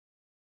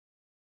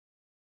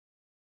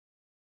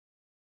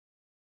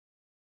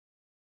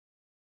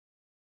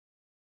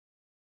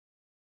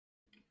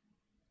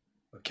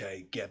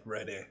Okay, get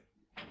ready.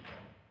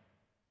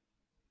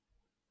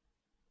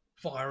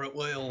 Fire at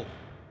will.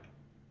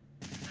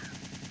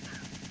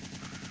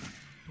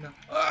 No.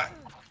 Ah!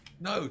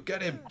 No,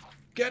 get him!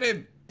 Get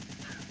him!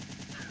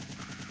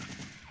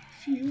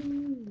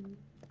 Phew.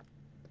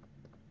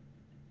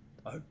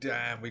 Oh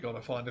damn, we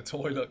gotta find a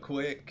toilet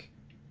quick.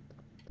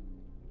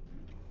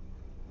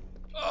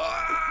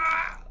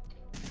 Ah!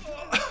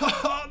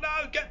 Oh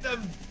no, get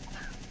them!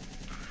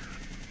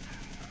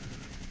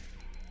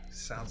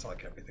 Sounds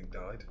like everything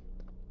died.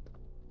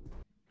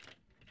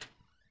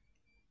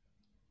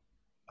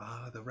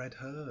 Ah, the red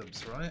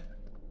herbs, right?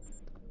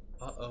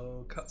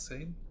 Uh-oh,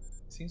 cutscene.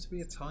 Seems to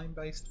be a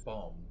time-based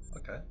bomb.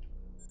 Okay.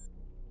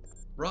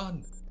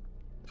 Run!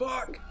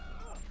 Fuck!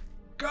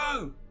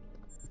 Go!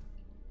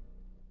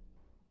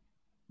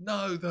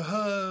 No, the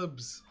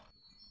herbs!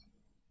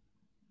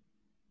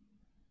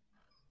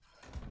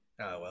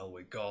 Oh well,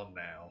 we're gone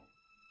now.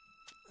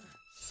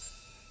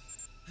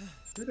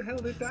 Who the hell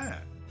did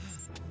that?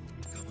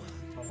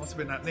 Oh, must have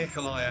been that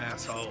Nikolai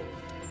asshole.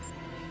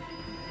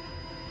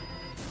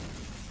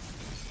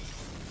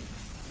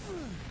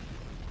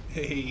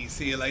 Hey,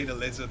 see you later,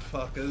 lizard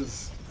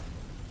fuckers.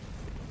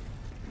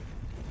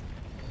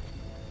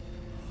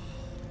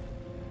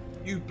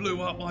 You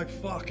blew up my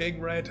fucking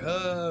red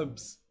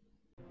herbs.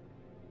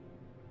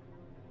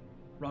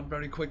 Run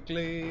very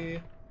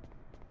quickly.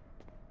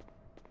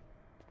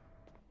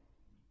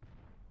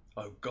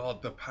 Oh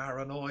god, the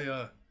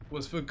paranoia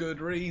was for good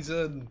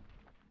reason.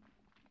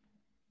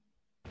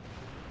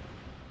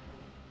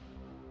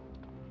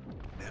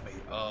 Nemi,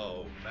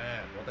 oh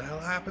man, what the hell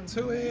happened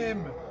to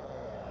him?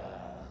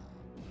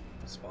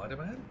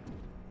 Spider-Man?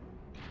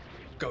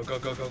 Go, go,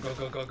 go, go, go,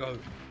 go, go, go.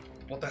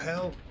 What the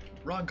hell?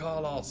 Run,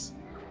 Carlos.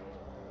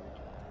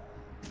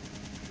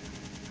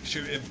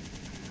 Shoot him.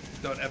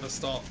 Don't ever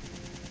stop.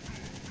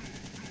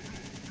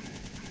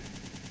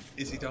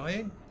 Is he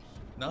dying?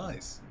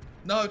 Nice.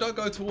 No, don't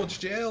go towards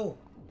Jill.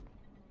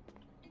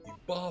 You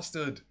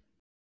bastard.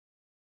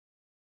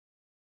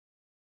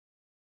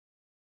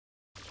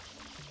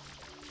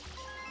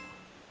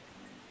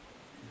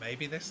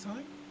 Maybe this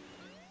time?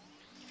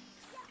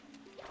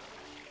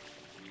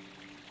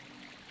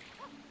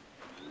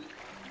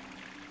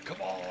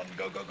 Come on,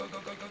 go, go, go, go,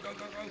 go, go, go,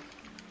 go, go.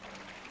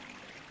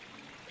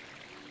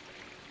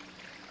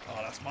 Oh,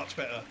 that's much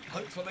better.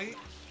 Hopefully.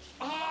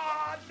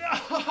 Ah,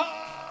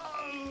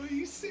 oh, no! Are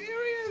you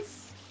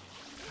serious?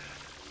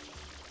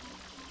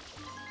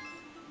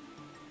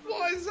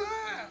 What is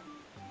that?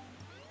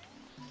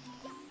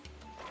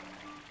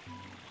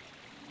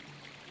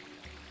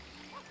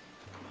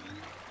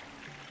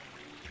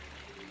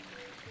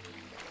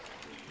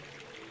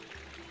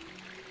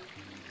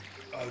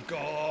 Oh,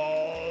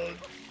 God.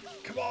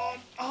 Come on!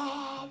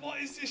 Ah, oh,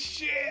 what is this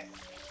shit?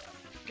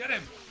 Get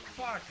him!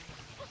 Fuck!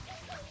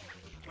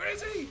 Where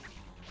is he?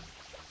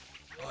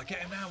 Oh, I get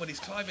him now when he's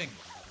climbing.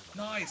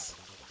 Nice!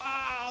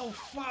 Oh,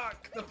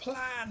 fuck! The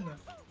plan!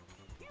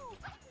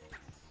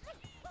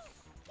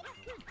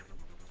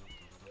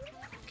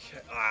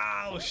 Okay.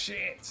 Oh,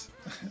 shit!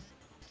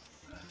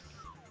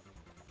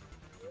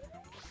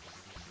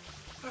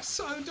 That's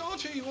so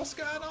dodgy! What's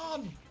going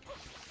on?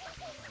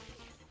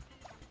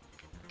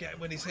 Get him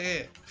when he's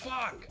here.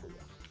 Fuck!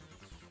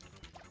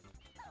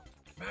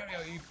 Mario,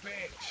 you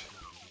bitch!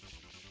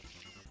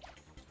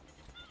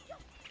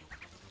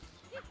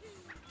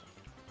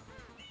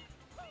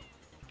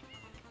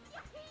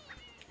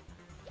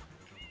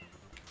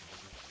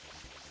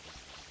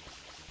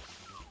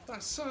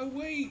 That's so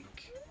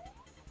weak!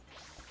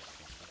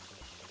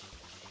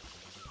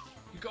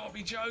 You gotta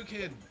be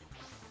joking!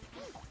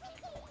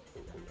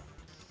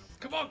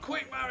 Come on,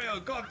 quick, Mario!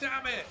 God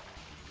damn it!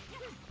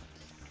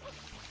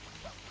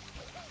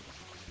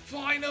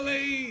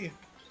 Finally!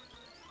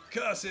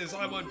 Curses,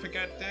 I won't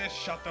forget this.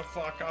 Shut the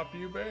fuck up,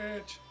 you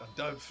bitch. And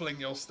don't fling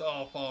your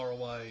star far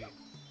away.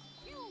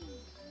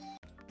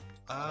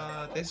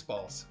 This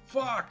boss.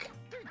 Fuck!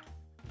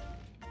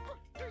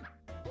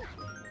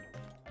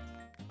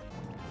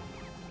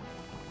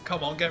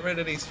 Come on, get rid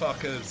of these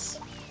fuckers.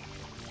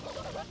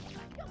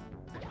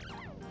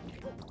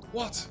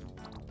 What?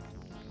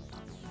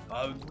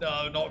 Oh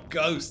no, not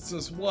ghosts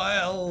as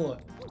well.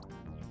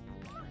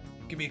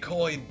 Give me a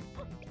coin.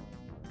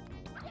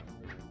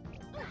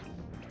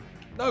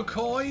 No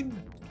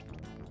coin!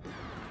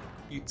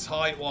 You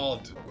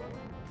tightwad.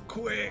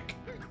 Quick!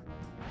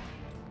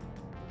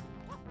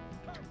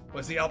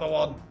 Where's the other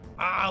one?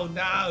 Oh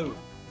no!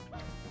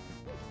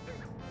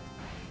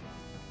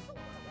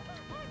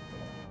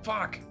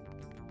 Fuck!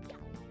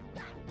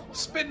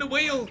 Spin the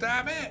wheel,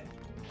 damn it!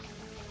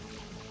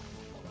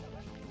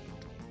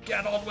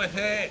 Get on with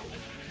it!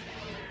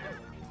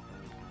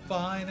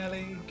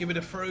 Finally! Give me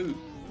the fruit!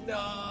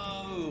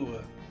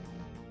 No!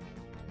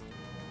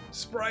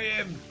 Spray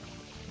him!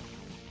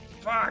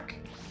 Fuck!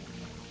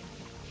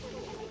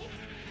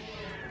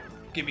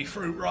 Give me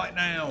fruit right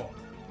now!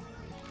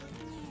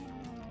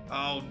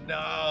 Oh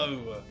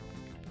no!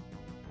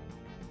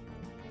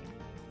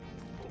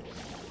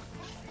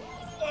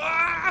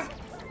 Ah!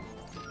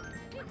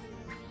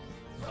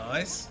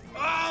 Nice.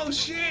 Oh Oh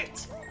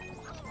shit!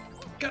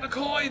 Get the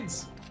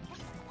coins!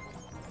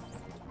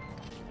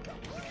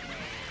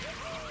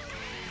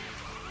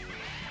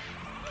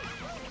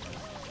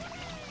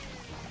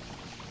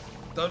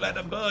 Don't let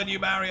them burn you,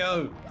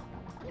 Mario!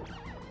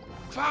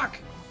 Fuck!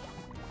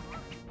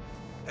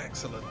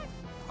 Excellent.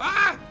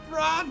 Ah!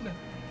 Run!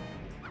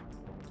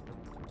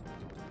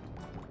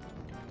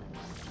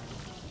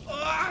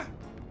 Ah!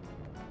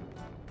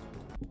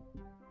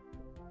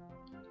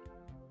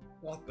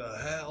 What the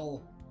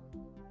hell?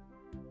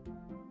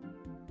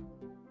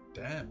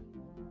 Damn.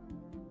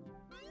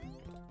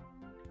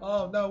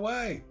 Oh, no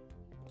way!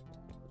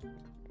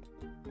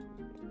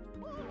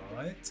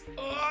 Right.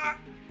 Ah!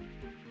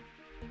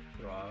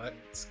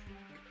 Right.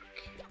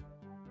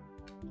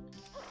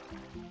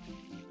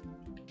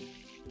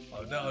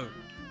 Oh no.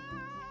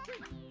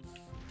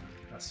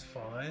 That's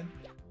fine.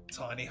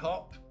 Tiny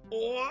hop.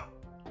 Oh!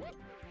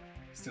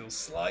 Still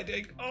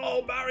sliding.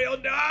 Oh, Mario,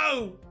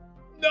 no!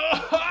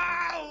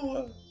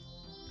 No!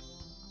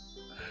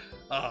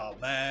 Oh,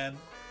 man.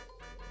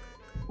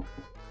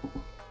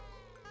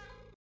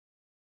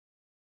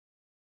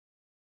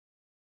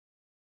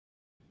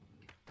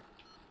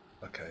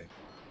 Okay.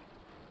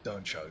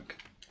 Don't choke.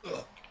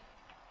 Ugh.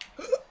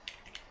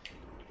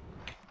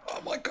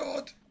 Oh my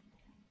god!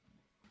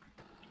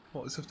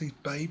 What is with these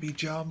baby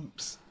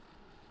jumps?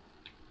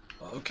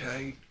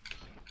 Okay.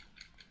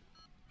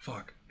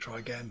 Fuck. Try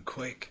again,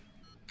 quick.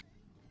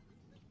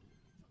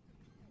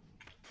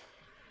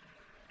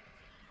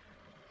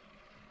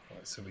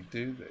 Right, so we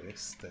do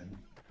this, then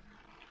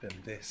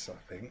this,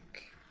 I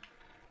think.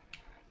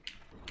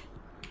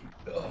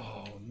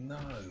 Oh no.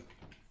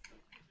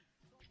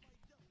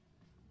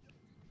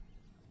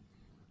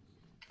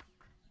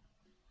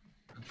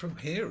 And from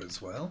here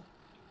as well.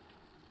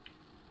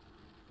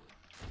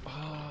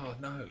 Oh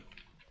no.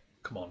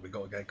 Come on, we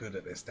gotta get good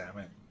at this, damn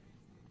it.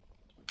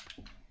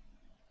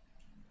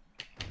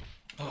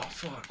 Oh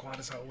fuck, why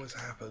does that always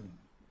happen?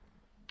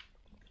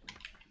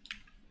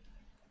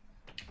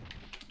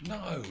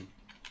 No!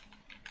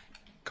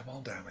 Come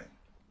on, damn it.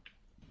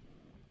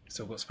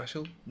 Still got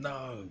special?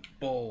 No!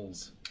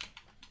 Balls.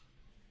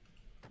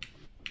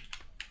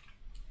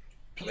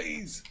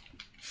 Please!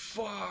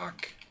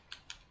 Fuck!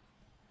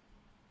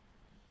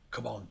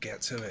 Come on,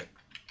 get to it.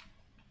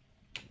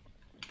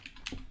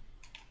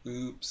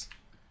 Oops.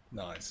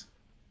 Nice.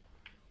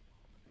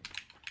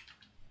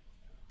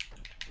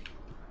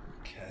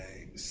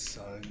 Okay,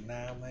 so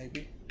now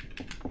maybe?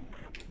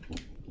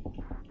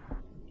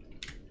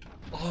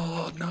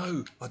 Oh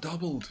no! I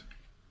doubled!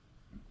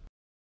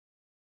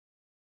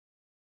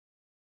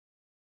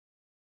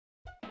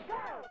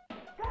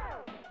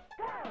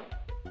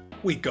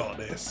 We got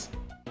this!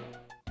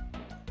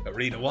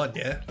 Arena 1,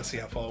 yeah? Let's see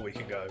how far we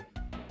can go.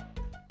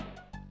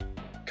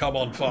 Come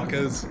on,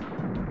 fuckers!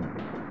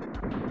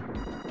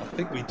 I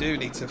think we do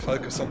need to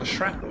focus on the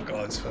shrapnel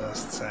guys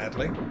first,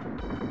 sadly.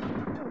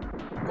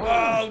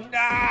 Oh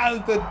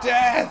no! The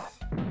death!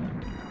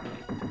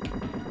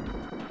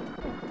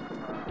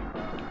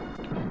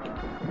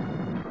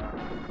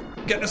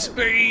 Get the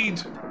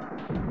speed!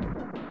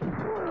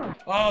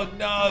 Oh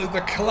no,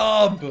 the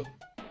club!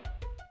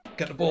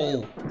 Get the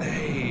ball.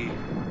 Hey,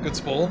 good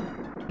spawn.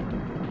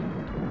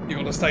 You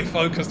gotta stay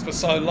focused for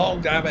so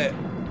long, damn it.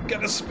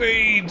 Get the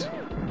speed!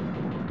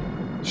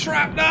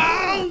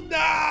 Shrapnel!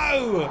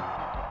 No!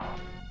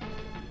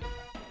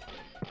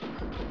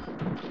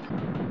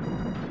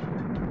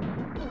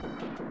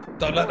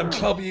 Don't let them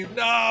club you,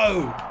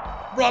 no!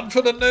 Run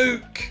for the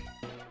nuke!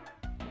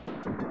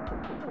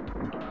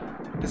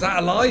 Is that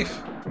a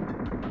life?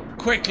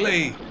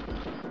 Quickly!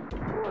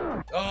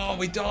 Oh,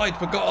 we died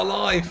but got a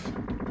life.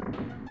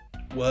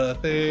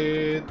 Worth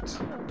it.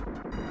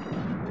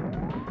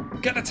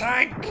 Get a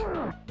tank!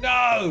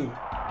 No!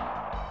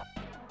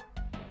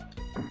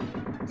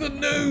 The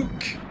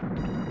nuke!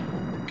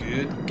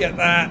 Good. Get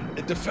that.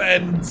 It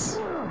defends.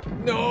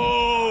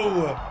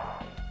 No!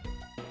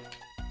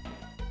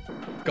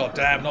 God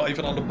damn, not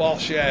even on the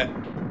boss yet.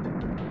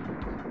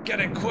 Get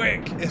it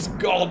quick. It's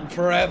gone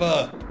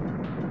forever.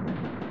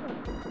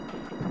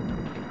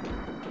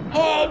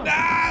 Oh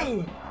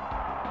no!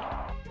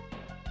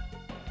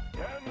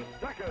 10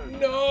 seconds.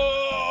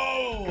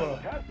 No!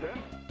 Contestant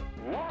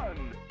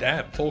 1.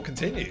 Damn, 4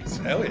 continues.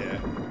 Hell yeah.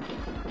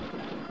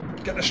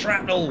 Get the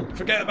shrapnel.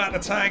 Forget about the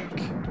tank.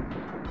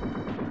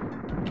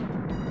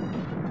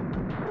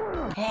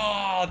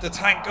 Oh, the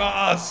tank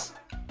got us.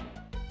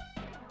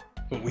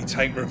 But we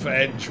take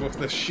revenge with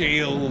the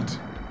shield.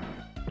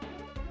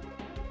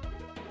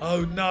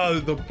 Oh no,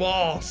 the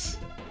boss.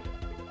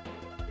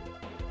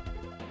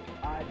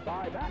 I'd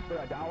buy that for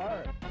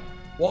 $1.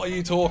 What are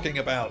you talking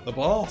about? The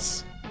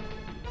boss?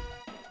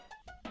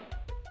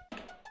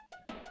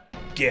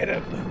 Get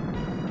him.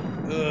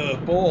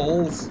 Ugh,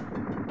 balls.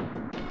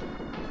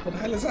 What the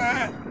hell is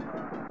that?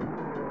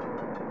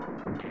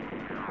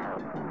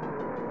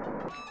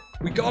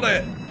 We got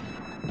it.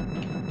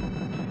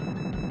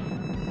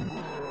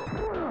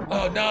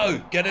 Oh no,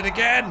 get it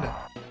again.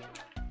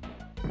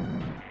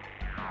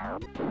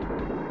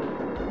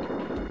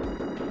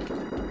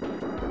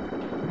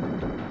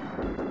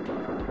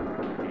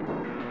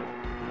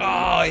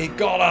 Oh, he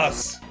got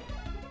us.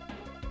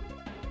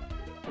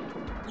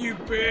 You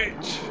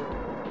bitch.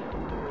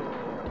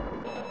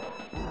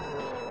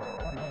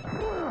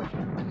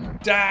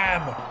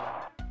 Damn.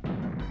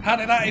 How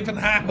did that even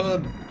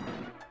happen?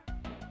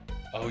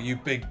 Oh, you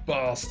big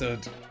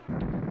bastard.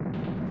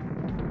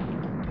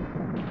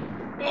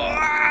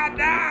 Oh,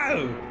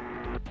 no.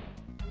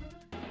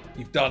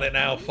 You've done it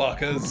now,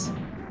 fuckers.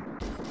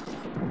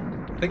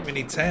 I think we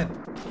need 10.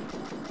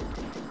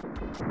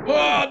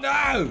 Oh,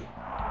 no.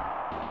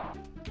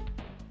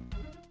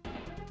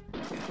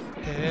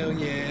 Hell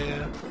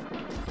yeah.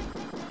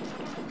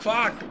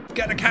 Fuck!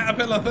 Get the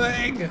caterpillar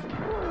thing!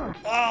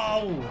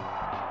 Oh!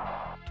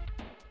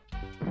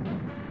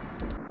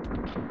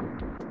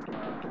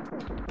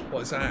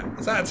 What is that?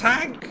 Is that a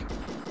tank?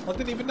 I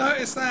didn't even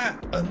notice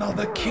that!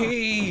 Another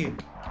key!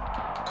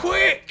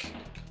 Quick!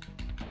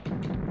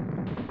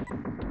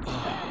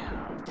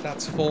 Oh,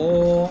 that's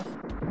 4.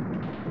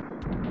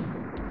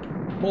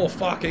 More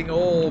fucking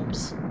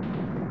orbs!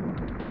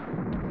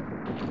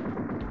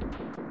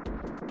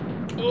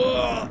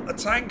 Oh, a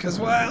tank as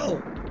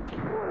well!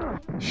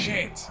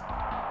 Shit!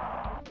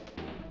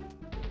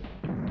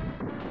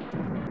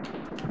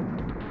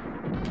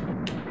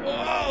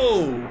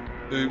 Whoa!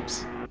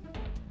 Oops.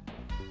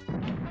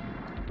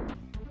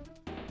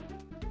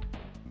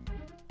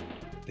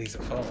 These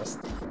are fast.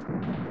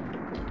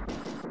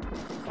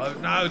 Oh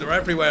no, they're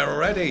everywhere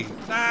already!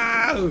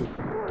 No!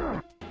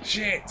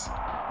 Shit!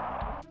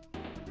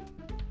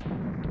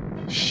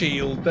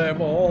 Shield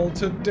them all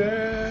to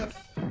death!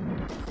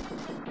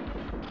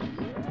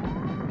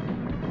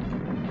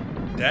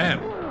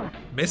 Damn.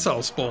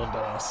 Missile spawned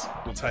on us.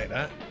 We'll take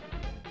that.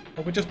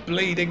 Oh, we're just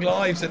bleeding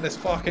lives in this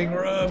fucking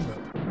room.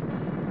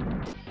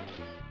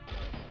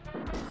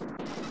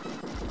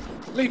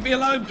 Leave me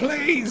alone,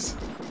 please!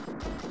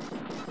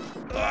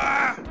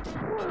 Ah!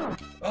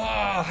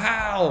 Oh,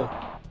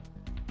 how?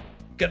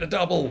 Get a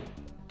double.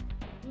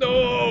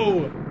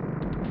 No!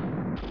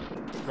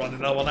 Running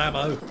low on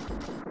ammo.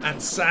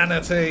 And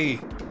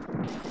sanity.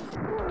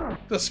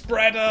 The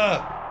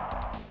spreader!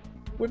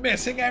 We're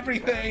missing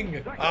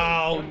everything!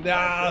 Oh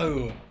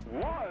no!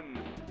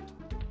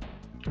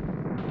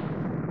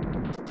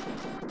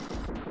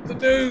 The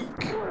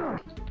nuke!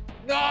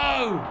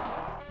 No!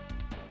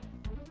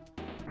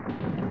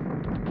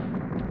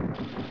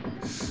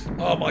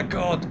 Oh my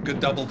god, good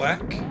double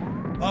back.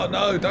 Oh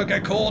no, don't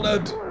get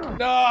cornered!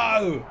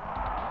 No!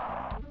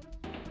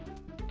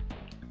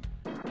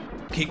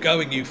 Keep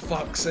going, you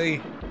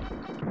fucksy.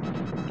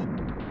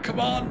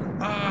 Come on!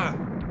 Ah!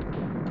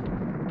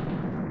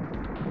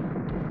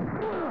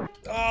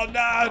 Oh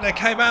no, they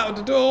came out of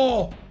the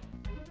door!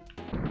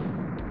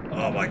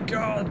 Oh my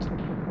god!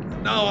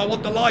 No, I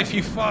want the life,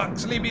 you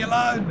fucks! Leave me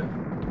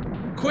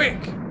alone!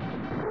 Quick!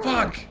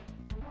 Fuck!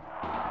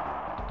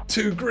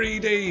 Too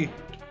greedy!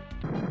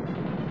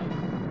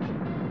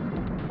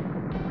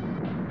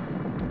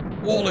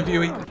 All of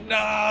you eat.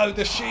 No,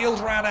 the shield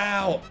ran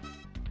out!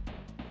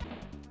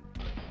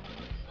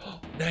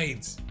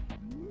 Nades!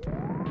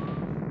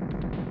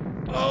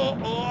 Oh,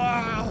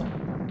 wow!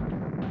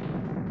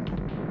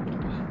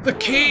 The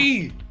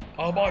key!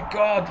 Oh my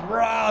god,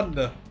 run!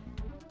 10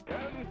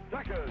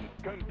 seconds,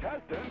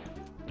 contestant.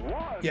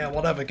 1. Yeah,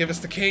 whatever, give us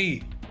the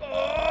key.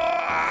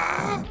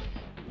 Oh,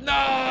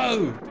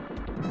 no!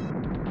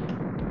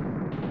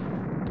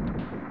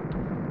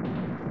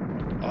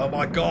 Oh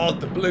my god,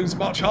 the blue's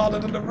much harder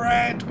than the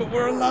red, but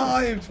we're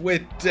alive!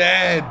 We're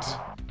dead!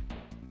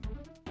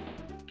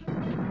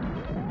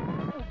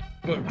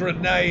 But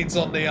grenades,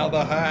 on the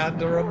other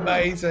hand, are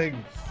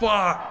amazing.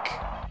 Fuck!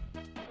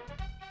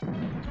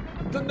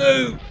 The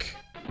nuke!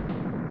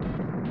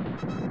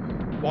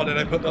 Why did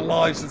they put the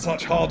lives in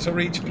such hard to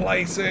reach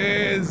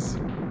places?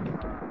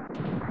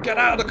 Get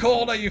out of the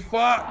corner, you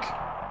fuck!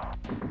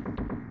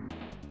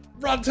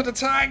 Run to the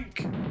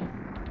tank!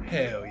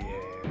 Hell yeah.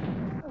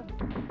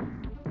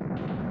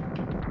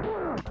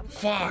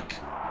 Fuck!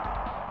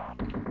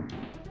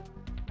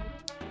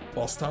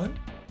 Boss time?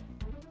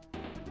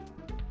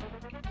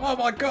 Oh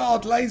my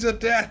god, laser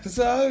death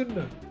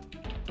zone!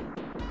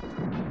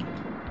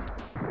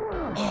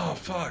 Oh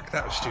fuck,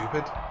 that was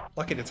stupid.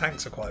 Lucky the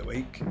tanks are quite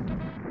weak.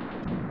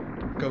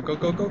 Go, go,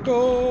 go, go,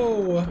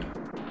 go!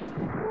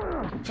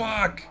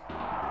 Fuck!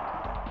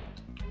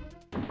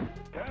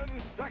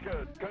 10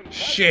 seconds, contestant.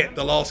 Shit,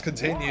 the last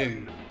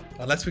continue.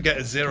 Unless we get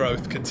a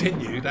 0th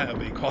continue, that would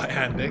be quite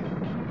handy.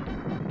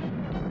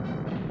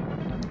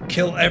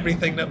 Kill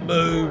everything that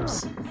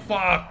moves.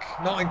 Fuck,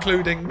 not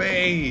including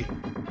me.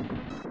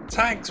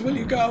 Tanks, will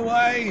you go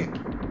away?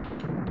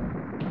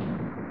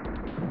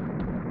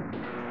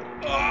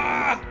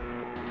 Ah!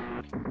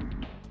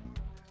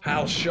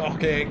 How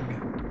shocking.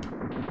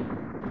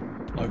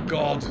 Oh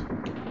god.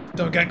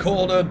 Don't get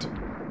cornered.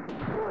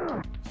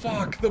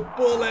 Fuck the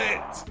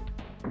bullet.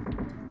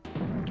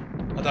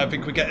 I don't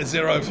think we get a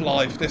 0th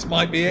life. This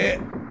might be it.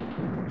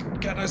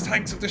 Get those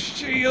tanks with the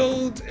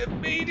shield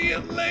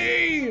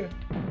immediately.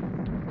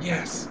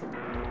 Yes.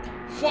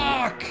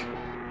 Fuck.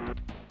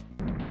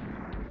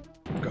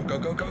 Go, go,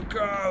 go, go,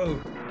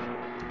 go.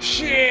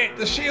 Shit,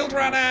 the shield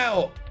ran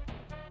out.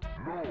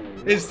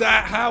 Is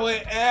that how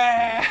it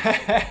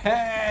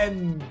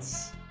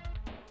ends?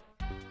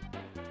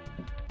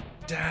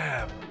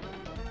 Damn.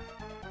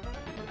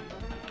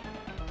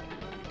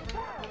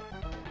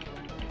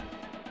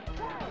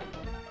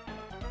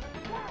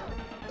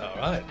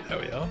 Alright, there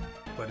we are.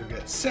 Where do we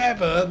get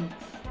 7th?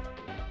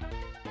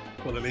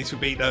 Well, at least we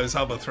beat those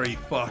other 3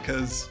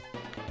 fuckers.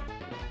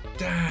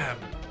 Damn.